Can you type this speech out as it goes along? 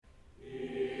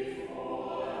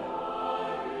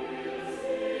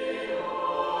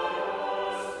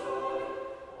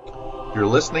You're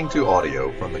listening to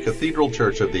audio from the Cathedral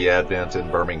Church of the Advent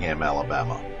in Birmingham,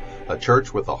 Alabama, a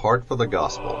church with a heart for the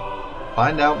gospel.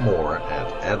 Find out more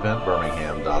at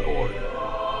adventbirmingham.org.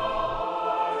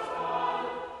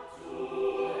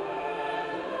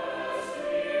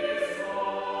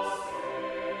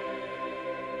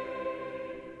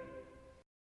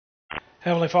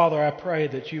 Heavenly Father, I pray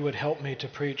that you would help me to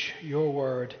preach your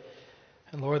word.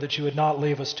 And Lord, that you would not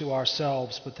leave us to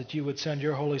ourselves, but that you would send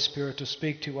your Holy Spirit to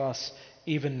speak to us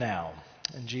even now.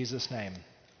 In Jesus' name,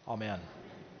 amen.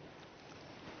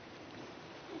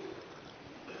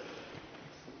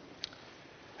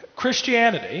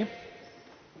 Christianity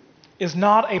is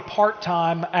not a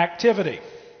part-time activity.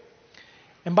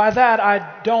 And by that,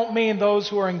 I don't mean those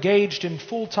who are engaged in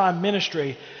full-time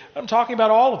ministry. I'm talking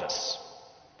about all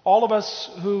of us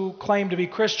who claim to be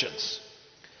Christians.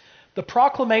 The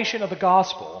proclamation of the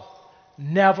gospel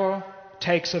never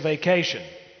takes a vacation.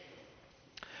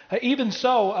 Even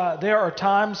so, there are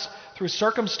times through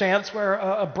circumstance where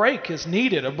a break is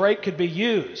needed, a break could be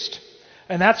used.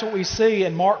 And that's what we see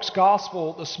in Mark's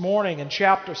gospel this morning in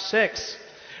chapter 6,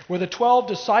 where the 12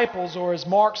 disciples, or as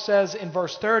Mark says in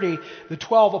verse 30, the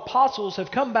 12 apostles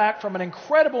have come back from an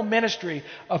incredible ministry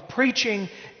of preaching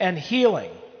and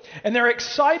healing. And they're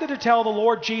excited to tell the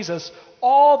Lord Jesus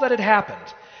all that had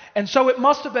happened. And so it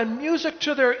must have been music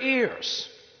to their ears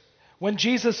when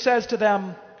Jesus says to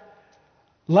them,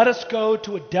 "Let us go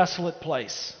to a desolate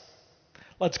place.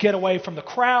 Let's get away from the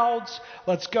crowds.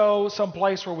 Let's go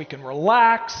someplace where we can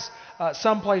relax,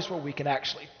 someplace where we can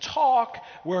actually talk,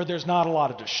 where there's not a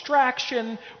lot of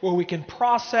distraction, where we can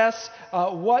process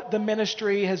what the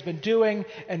ministry has been doing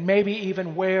and maybe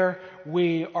even where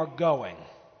we are going."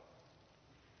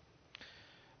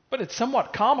 But it's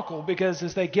somewhat comical because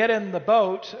as they get in the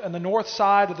boat on the north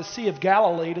side of the Sea of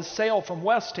Galilee to sail from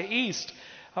west to east,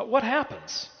 what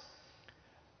happens?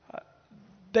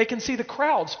 They can see the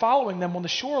crowds following them on the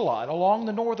shoreline along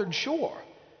the northern shore.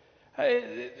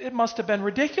 It must have been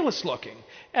ridiculous looking.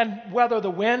 And whether the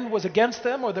wind was against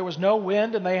them or there was no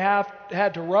wind and they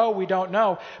had to row, we don't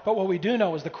know. But what we do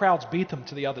know is the crowds beat them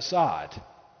to the other side.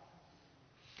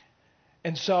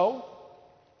 And so,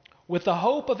 with the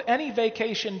hope of any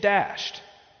vacation dashed,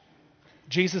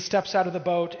 Jesus steps out of the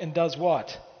boat and does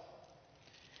what?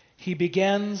 He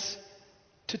begins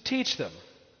to teach them.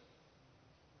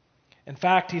 In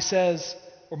fact, he says,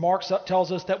 or Mark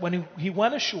tells us that when he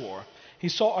went ashore, he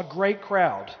saw a great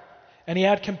crowd, and he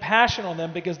had compassion on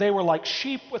them because they were like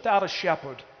sheep without a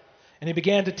shepherd, and he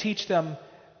began to teach them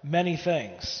many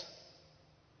things.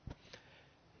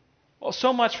 Well,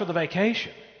 so much for the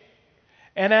vacation.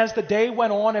 And as the day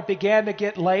went on, it began to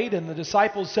get late, and the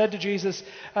disciples said to Jesus,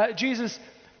 Jesus,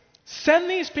 send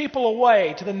these people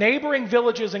away to the neighboring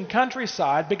villages and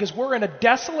countryside because we're in a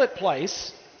desolate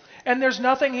place and there's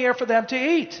nothing here for them to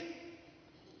eat.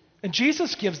 And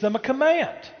Jesus gives them a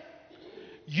command.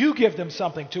 You give them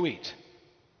something to eat.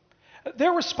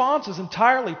 Their response is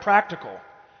entirely practical.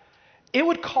 It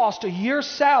would cost a year's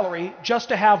salary just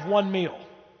to have one meal.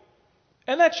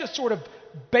 And that's just sort of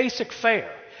basic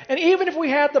fare. And even if we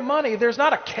had the money, there's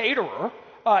not a caterer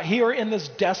here in this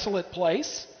desolate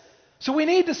place. So we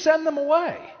need to send them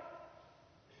away.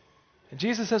 And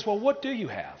Jesus says, well, what do you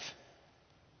have?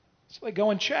 So they go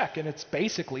and check, and it's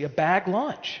basically a bag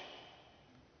lunch.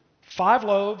 5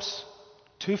 loaves,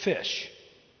 2 fish.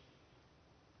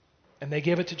 And they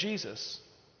give it to Jesus.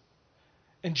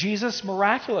 And Jesus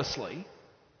miraculously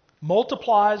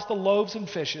multiplies the loaves and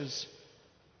fishes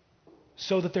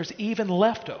so that there's even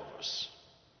leftovers.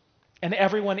 And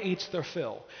everyone eats their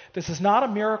fill. This is not a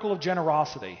miracle of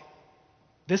generosity.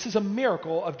 This is a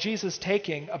miracle of Jesus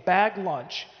taking a bag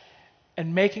lunch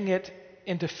and making it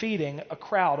into feeding a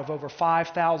crowd of over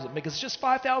 5,000, because it's just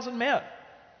 5,000 men.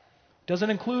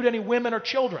 Doesn't include any women or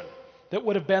children that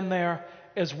would have been there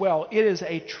as well. It is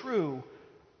a true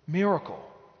miracle.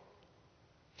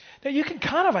 Now, you can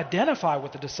kind of identify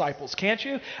with the disciples, can't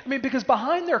you? I mean, because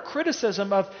behind their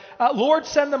criticism of, Lord,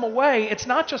 send them away, it's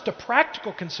not just a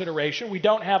practical consideration. We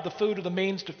don't have the food or the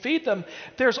means to feed them.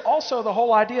 There's also the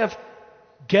whole idea of,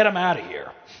 get them out of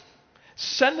here.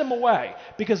 Send them away,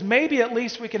 because maybe at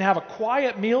least we can have a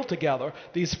quiet meal together,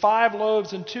 these 5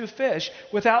 loaves and 2 fish,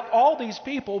 without all these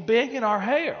people being in our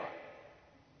hair.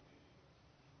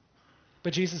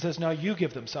 But Jesus says, no, you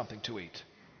give them something to eat.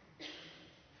 You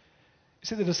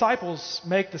see, the disciples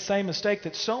make the same mistake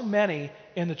that so many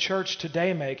in the church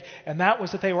today make, and that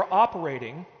was that they were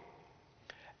operating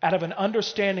out of an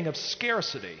understanding of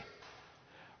scarcity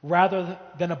rather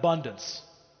than abundance.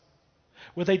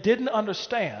 What they didn't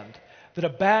understand that a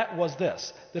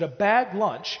bag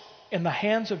lunch in the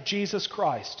hands of Jesus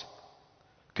Christ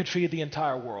could feed the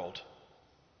entire world.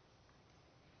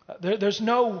 There's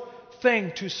no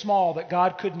thing too small that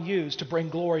God couldn't use to bring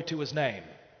glory to his name.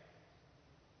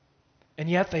 And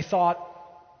yet they thought,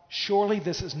 surely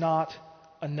this is not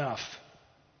enough.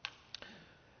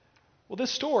 Well,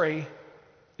 this story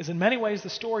is in many ways the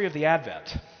story of the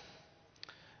Advent.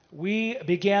 We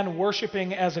began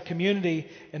worshiping as a community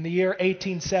in the year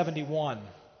 1871.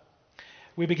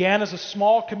 We began as a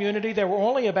small community. There were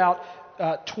only about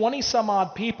 20 some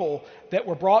odd people that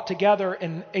were brought together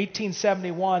in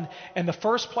 1871. And the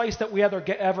first place that we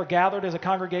ever gathered as a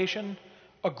congregation,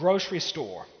 a grocery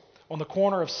store on the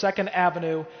corner of 2nd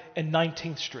Avenue and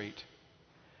 19th Street.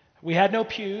 We had no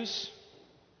pews.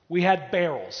 We had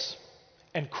barrels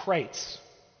and crates.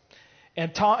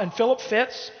 And Philip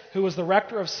Fitz, who was the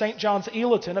rector of St. John's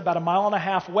Ealaton, about 1.5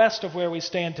 miles west of where we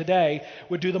stand today,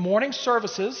 would do the morning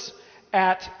services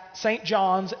at St.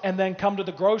 John's and then come to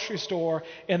the grocery store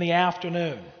in the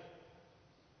afternoon.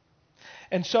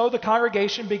 And so the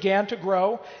congregation began to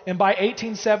grow, and by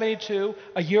 1872,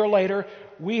 a year later,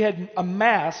 we had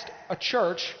amassed a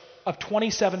church of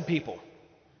 27 people.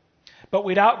 But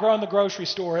we'd outgrown the grocery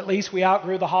store. At least we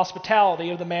outgrew the hospitality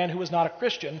of the man who was not a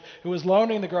Christian, who was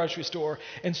loaning the grocery store.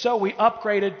 And so we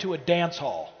upgraded to a dance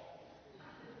hall.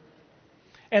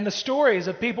 And the stories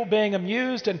of people being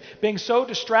amused and being so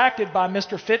distracted by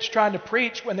Mr. Fitch trying to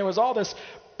preach when there was all this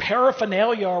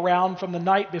paraphernalia around from the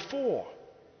night before.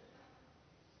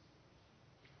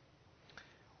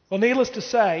 Well, needless to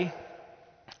say,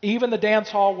 even the dance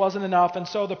hall wasn't enough, and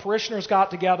so the parishioners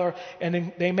got together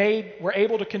and were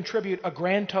able to contribute a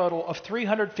grand total of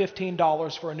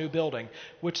 $315 for a new building,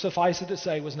 which, suffice it to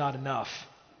say, was not enough.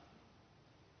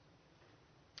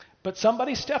 But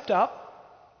somebody stepped up,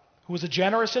 who was a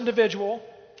generous individual,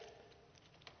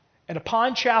 and a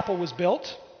pine chapel was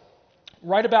built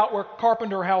right about where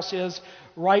Carpenter House is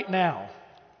right now.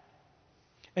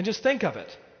 And just think of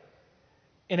it.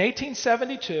 In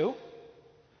 1872,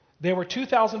 there were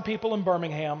 2,000 people in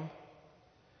Birmingham,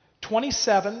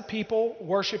 27 people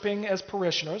worshiping as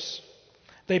parishioners.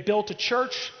 They built a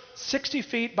church 60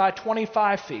 feet by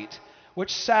 25 feet,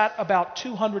 which sat about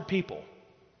 200 people.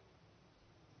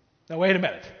 Now, wait a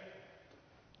minute.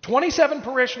 27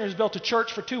 parishioners built a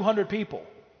church for 200 people.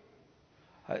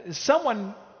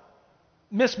 Someone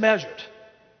mismeasured.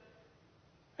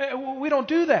 We don't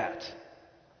do that.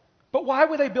 But why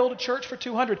would they build a church for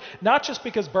 200? Not just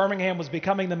because Birmingham was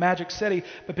becoming the magic city,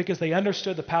 but because they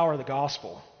understood the power of the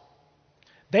gospel.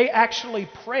 They actually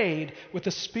prayed with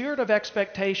a spirit of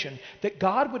expectation that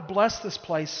God would bless this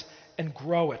place and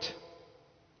grow it.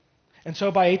 And so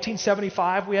by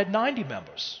 1875, we had 90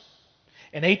 members.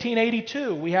 In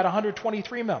 1882, we had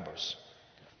 123 members.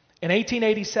 In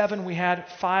 1887, we had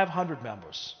 500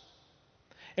 members.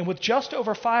 And with just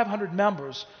over 500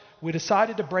 members, we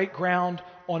decided to break ground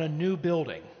on a new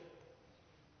building.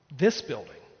 This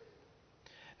building.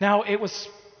 Now, it was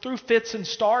through fits and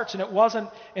starts, and it wasn't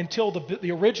until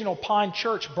the original Pine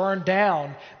Church burned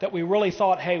down that we really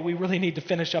thought, hey, we really need to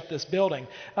finish up this building.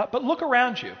 But look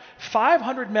around you.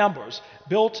 500 members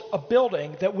built a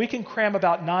building that we can cram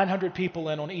about 900 people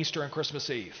in on Easter and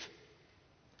Christmas Eve.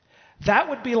 That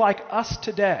would be like us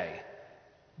today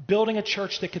building a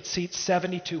church that could seat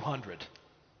 7,200.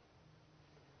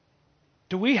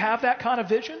 Do we have that kind of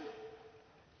vision?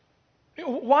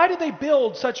 Why did they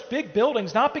build such big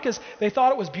buildings? Not because they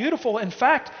thought it was beautiful. In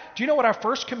fact, do you know what our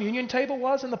first communion table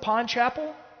was in the Pine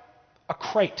Chapel? A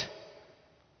crate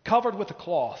covered with a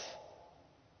cloth.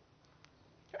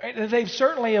 They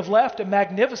certainly have left a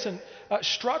magnificent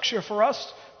structure for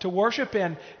us to worship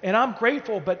in, and I'm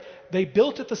grateful, but they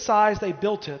built it the size they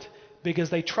built it because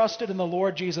they trusted in the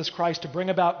Lord Jesus Christ to bring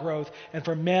about growth and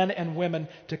for men and women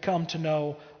to come to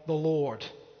know the Lord.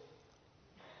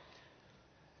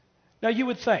 Now, you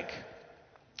would think,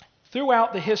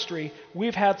 throughout the history,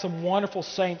 we've had some wonderful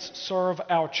saints serve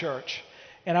our church.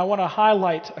 And I want to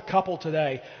highlight a couple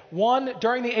today. One,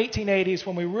 during the 1880s,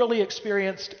 when we really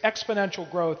experienced exponential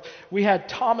growth, we had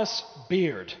Thomas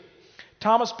Beard.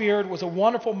 Thomas Beard was a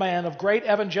wonderful man of great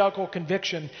evangelical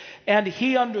conviction, and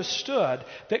he understood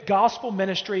that gospel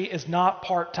ministry is not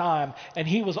part-time, and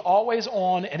he was always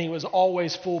on and he was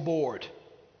always full board.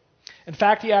 In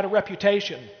fact, he had a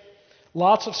reputation.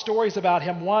 Lots of stories about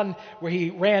him. One where he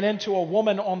ran into a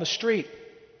woman on the street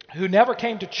who never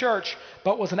came to church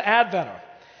but was an Adventer.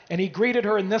 And he greeted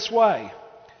her in this way: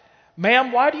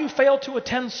 "Ma'am, why do you fail to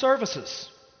attend services?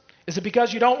 Is it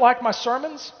because you don't like my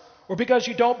sermons or because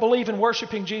you don't believe in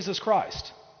worshiping Jesus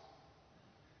Christ?"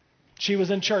 She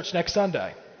was in church next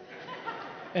Sunday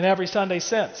and every Sunday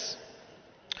since.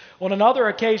 On another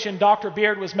occasion, Dr.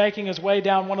 Beard was making his way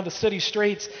down one of the city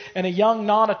streets, and a young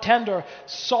non-attender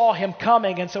saw him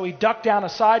coming, and so he ducked down a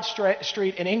side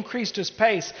street and increased his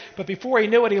pace. But before he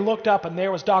knew it, he looked up, and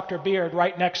there was Dr. Beard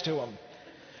right next to him.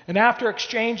 And after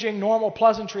exchanging normal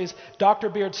pleasantries, Dr.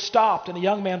 Beard stopped, and the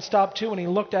young man stopped too, and he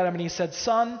looked at him and he said,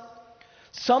 "Son,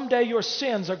 someday your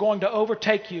sins are going to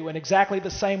overtake you in exactly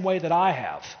the same way that I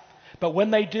have. But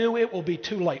when they do, it will be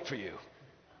too late for you."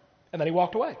 And then he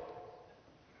walked away.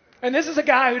 And this is a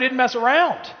guy who didn't mess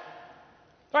around.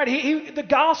 Right? The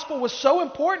gospel was so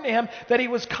important to him that he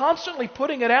was constantly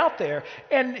putting it out there.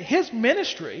 And his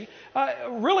ministry,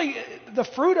 really, the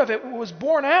fruit of it was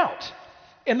borne out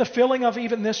in the filling of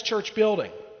even this church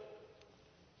building.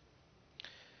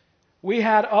 We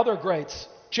had other greats.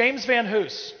 James Van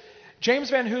Hoos.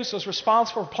 James Van Hoos was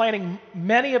responsible for planting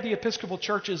many of the Episcopal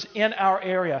churches in our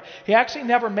area. He actually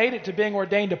never made it to being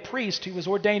ordained a priest. He was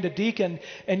ordained a deacon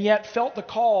and yet felt the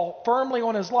call firmly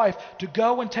on his life to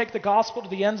go and take the gospel to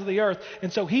the ends of the earth.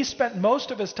 And so he spent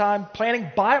most of his time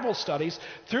planning Bible studies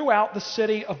throughout the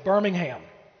city of Birmingham.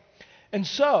 And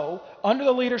so, under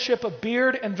the leadership of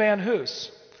Beard and Van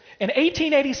Hoos, in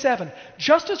 1887,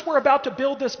 just as we're about to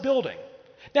build this building.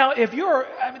 Now,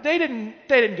 they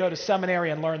didn't go to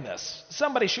seminary and learn this.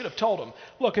 Somebody should have told them,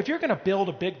 look, if you're going to build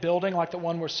a big building like the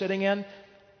one we're sitting in,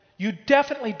 you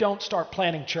definitely don't start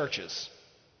planning churches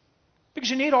because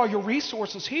you need all your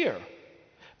resources here.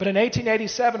 But in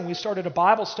 1887, we started a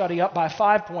Bible study up by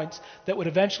 5 Points that would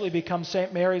eventually become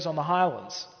St. Mary's on the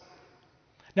Highlands.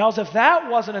 Now, as if that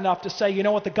wasn't enough to say, you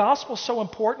know what, the gospel's so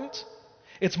important,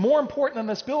 it's more important than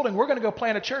this building, we're going to go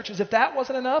plant a church. As if that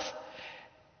wasn't enough,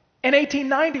 in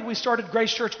 1890, we started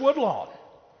Grace Church Woodlawn.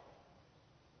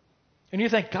 And you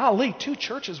think, golly, 2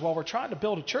 churches while we're trying to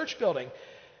build a church building.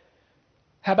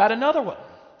 How about another one?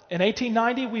 In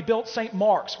 1890, we built St.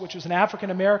 Mark's, which was an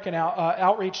African-American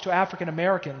outreach to African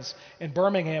Americans in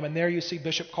Birmingham. And there you see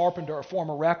Bishop Carpenter, a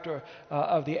former rector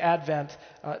of the Advent,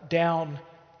 down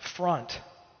front.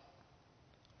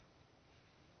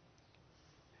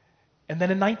 And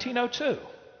then in 1902,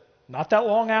 not that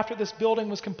long after this building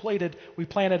was completed, we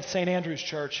planted St. Andrew's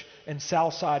Church in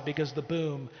Southside because of the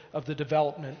boom of the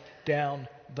development down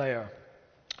there.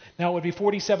 Now, it would be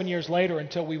 47 years later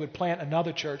until we would plant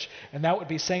another church, and that would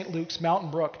be St. Luke's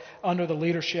Mountain Brook under the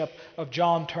leadership of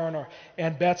John Turner.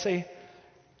 And Betsy,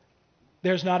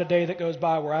 there's not a day that goes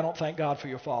by where I don't thank God for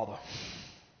your father.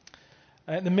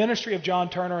 The ministry of John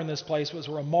Turner in this place was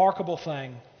a remarkable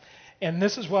thing. And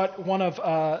this is what one of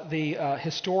the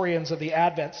historians of the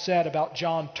Advent said about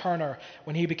John Turner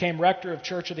when he became rector of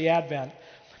Church of the Advent.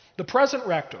 The present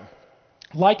rector,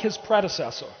 like his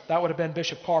predecessor, that would have been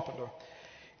Bishop Carpenter,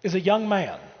 is a young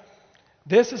man.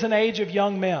 This is an age of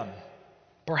young men.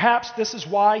 Perhaps this is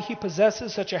why he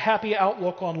possesses such a happy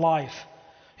outlook on life.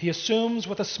 He assumes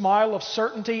with a smile of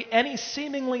certainty any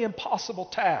seemingly impossible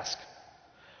task.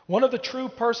 One of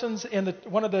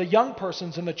the young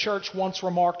persons in the church once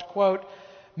remarked, quote,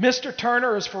 "Mr.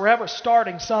 Turner is forever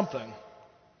starting something."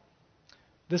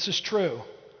 This is true,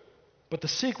 but the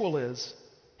sequel is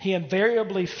he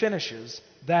invariably finishes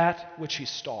that which he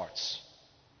starts.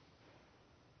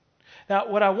 Now,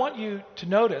 what I want you to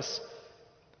notice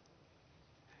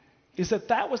is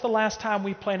that was the last time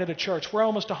we planted a church. We're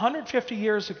almost 150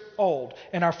 years old,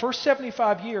 and our first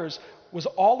 75 years was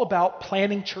all about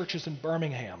planting churches in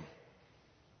Birmingham.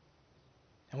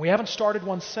 And we haven't started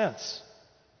one since.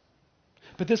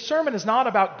 But this sermon is not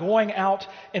about going out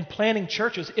and planting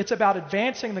churches. It's about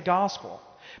advancing the gospel.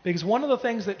 Because one of the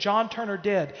things that John Turner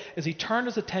did is he turned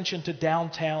his attention to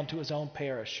downtown, to his own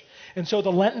parish. And so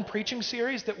the Lenten preaching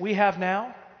series that we have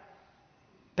now,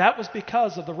 that was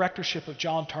because of the rectorship of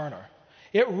John Turner.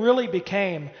 It really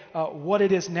became what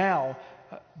it is now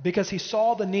because he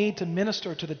saw the need to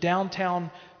minister to the downtown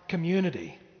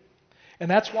community. And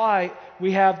that's why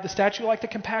we have the statue like the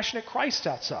Compassionate Christ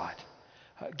outside,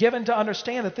 given to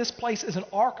understand that this place is an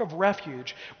ark of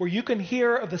refuge where you can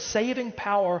hear of the saving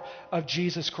power of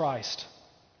Jesus Christ.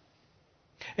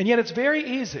 And yet it's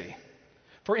very easy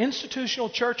for institutional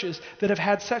churches that have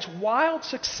had such wild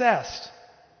success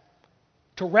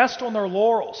to rest on their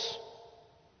laurels,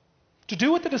 to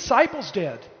do what the disciples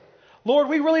did. Lord,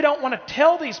 we really don't want to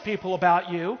tell these people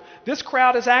about you. This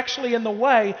crowd is actually in the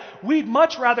way. We'd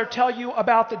much rather tell you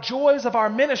about the joys of our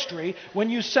ministry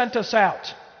when you sent us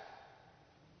out.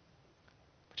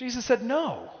 Jesus said,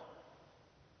 no.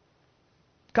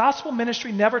 Gospel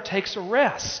ministry never takes a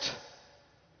rest.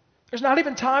 There's not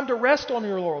even time to rest on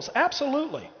your laurels.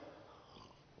 Absolutely.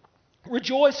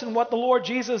 Rejoice in what the Lord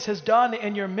Jesus has done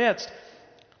in your midst.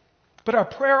 But our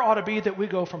prayer ought to be that we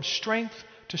go from strength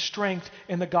to strength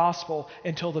in the gospel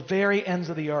until the very ends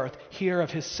of the earth hear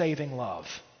of his saving love.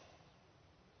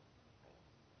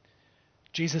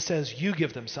 Jesus says, you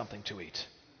give them something to eat.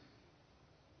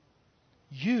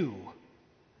 You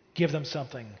give them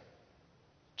something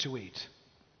to eat.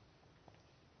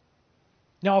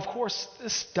 Now, of course,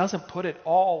 this doesn't put it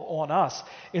all on us.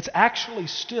 It's actually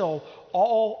still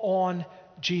all on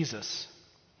Jesus.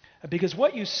 Because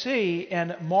what you see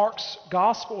in Mark's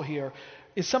gospel here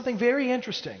is something very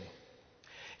interesting.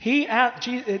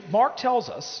 Mark tells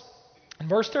us in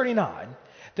verse 39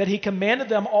 that he commanded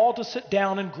them all to sit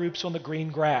down in groups on the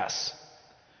green grass.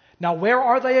 Now, where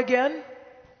are they again?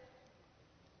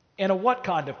 In a what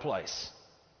kind of place?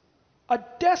 A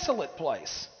desolate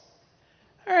place.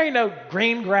 There ain't no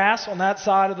green grass on that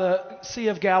side of the Sea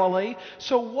of Galilee.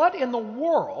 So what in the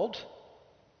world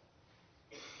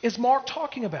is Mark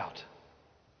talking about?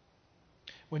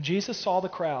 When Jesus saw the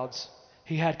crowds,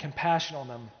 he had compassion on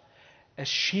them as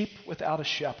sheep without a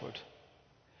shepherd.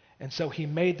 And so he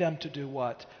made them to do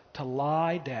what? To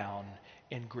lie down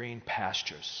in green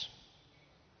pastures.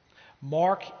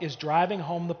 Mark is driving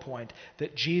home the point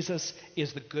that Jesus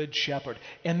is the good shepherd.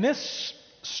 And this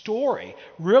story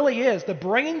really is the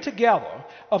bringing together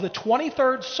of the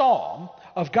 23rd Psalm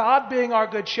of God being our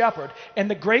good shepherd and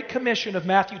the Great Commission of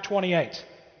Matthew 28.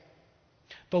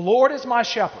 The Lord is my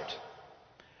shepherd.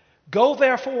 Go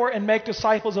therefore and make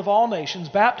disciples of all nations,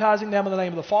 baptizing them in the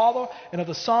name of the Father and of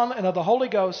the Son and of the Holy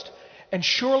Ghost. And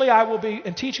surely I will be,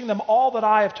 and teaching them all that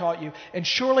I have taught you, and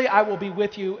surely I will be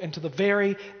with you unto the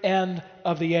very end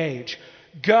of the age.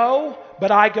 Go, but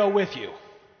I go with you.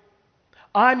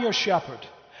 I'm your shepherd.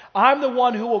 I'm the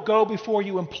one who will go before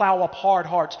you and plow up hard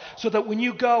hearts, so that when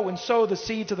you go and sow the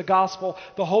seeds of the gospel,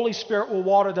 the Holy Spirit will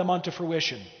water them unto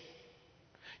fruition.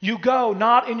 You go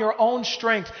not in your own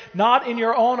strength, not in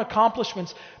your own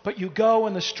accomplishments, but you go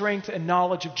in the strength and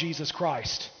knowledge of Jesus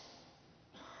Christ.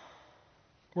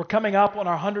 We're coming up on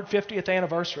our 150th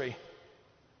anniversary.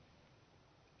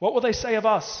 What will they say of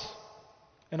us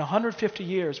in 150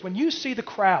 years? When you see the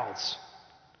crowds,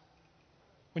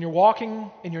 when you're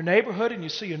walking in your neighborhood and you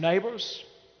see your neighbors,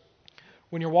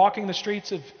 when you're walking the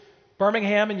streets of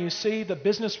Birmingham and you see the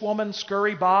businesswoman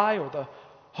scurry by or the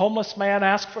homeless man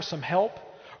ask for some help,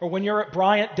 or when you're at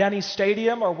Bryant Denny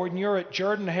Stadium, or when you're at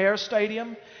Jordan Hare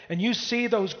Stadium, and you see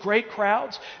those great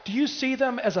crowds, do you see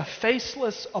them as a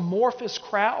faceless, amorphous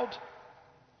crowd?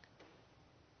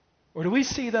 Or do we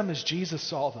see them as Jesus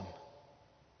saw them?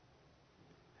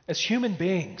 As human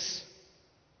beings,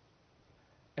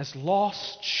 as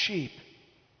lost sheep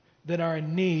that are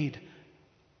in need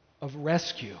of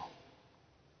rescue.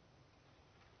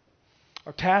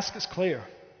 Our task is clear.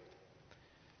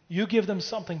 You give them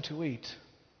something to eat.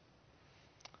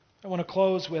 I want to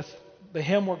close with the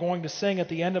hymn we're going to sing at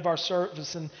the end of our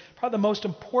service, and probably the most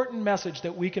important message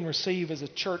that we can receive as a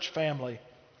church family.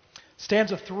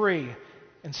 Stanza 3,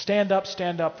 and stand up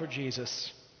for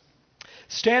Jesus.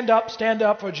 Stand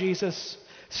up for Jesus.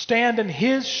 Stand in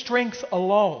His strength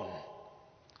alone.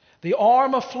 The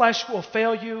arm of flesh will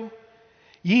fail you.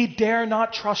 Ye dare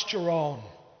not trust your own.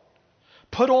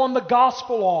 Put on the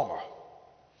gospel armor,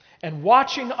 and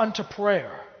watching unto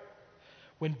prayer,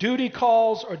 when duty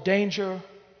calls or danger,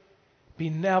 be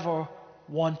never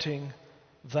wanting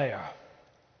there.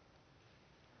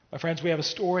 My friends, we have a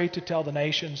story to tell the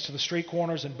nations, to the street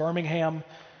corners in Birmingham,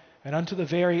 and unto the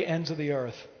very ends of the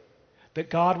earth,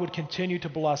 that God would continue to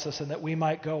bless us and that we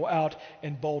might go out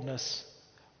in boldness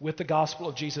with the gospel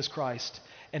of Jesus Christ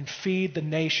and feed the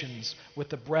nations with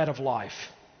the bread of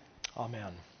life.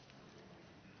 Amen.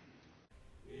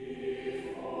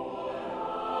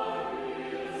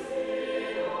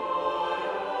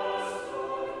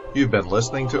 You've been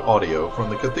listening to audio from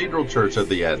the Cathedral Church of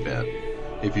the Advent.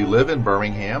 If you live in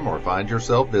Birmingham or find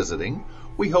yourself visiting,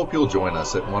 we hope you'll join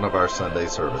us at one of our Sunday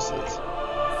services.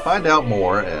 Find out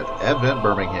more at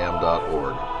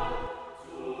adventbirmingham.org.